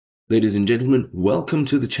Ladies and gentlemen, welcome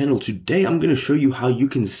to the channel. Today I'm going to show you how you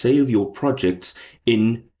can save your projects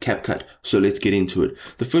in CapCut. So let's get into it.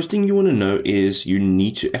 The first thing you want to know is you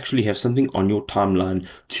need to actually have something on your timeline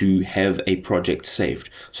to have a project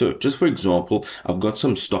saved. So just for example, I've got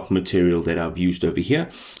some stock material that I've used over here.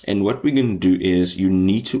 And what we're going to do is you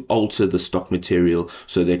need to alter the stock material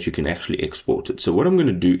so that you can actually export it. So what I'm going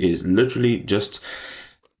to do is literally just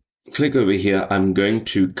click over here. I'm going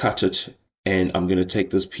to cut it. And I'm going to take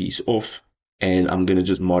this piece off and I'm going to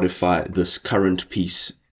just modify this current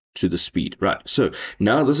piece to the speed, right? So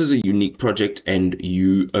now this is a unique project and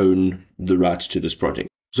you own the rights to this project.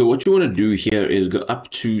 So what you want to do here is go up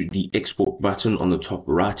to the export button on the top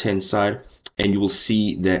right hand side and you will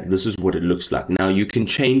see that this is what it looks like. Now you can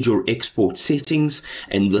change your export settings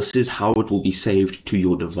and this is how it will be saved to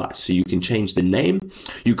your device. So you can change the name.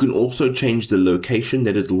 You can also change the location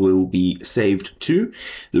that it will be saved to,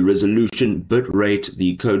 the resolution, bit rate,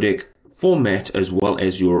 the codec format, as well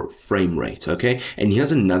as your frame rate. Okay, and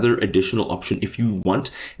here's another additional option. If you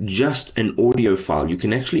want just an audio file, you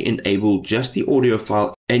can actually enable just the audio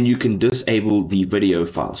file and you can disable the video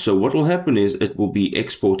file. So what will happen is it will be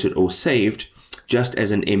exported or saved just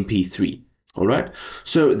as an MP3. All right,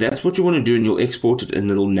 so that's what you want to do, and you'll export it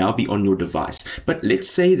and it'll now be on your device. But let's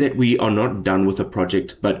say that we are not done with a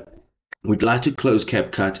project, but we'd like to close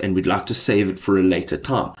CapCut and we'd like to save it for a later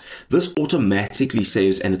time. This automatically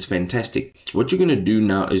saves and it's fantastic. What you're going to do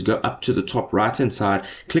now is go up to the top right hand side,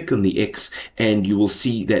 click on the X, and you will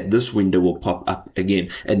see that this window will pop up again.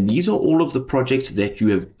 And these are all of the projects that you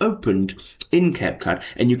have opened in CapCut,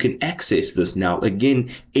 and you can access this now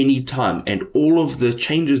again anytime, and all of the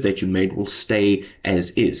changes that you made will stay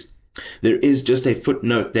as is. There is just a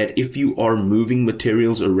footnote that if you are moving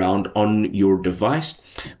materials around on your device,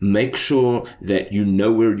 make sure that you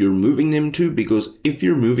know where you're moving them to, because if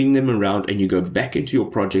you're moving them around and you go back into your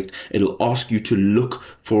project, it'll ask you to look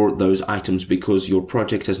for those items because your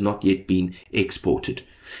project has not yet been exported.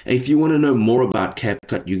 And if you want to know more about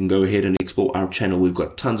CapCut, you can go ahead and explore our channel. We've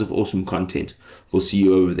got tons of awesome content. We'll see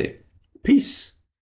you over there. Peace.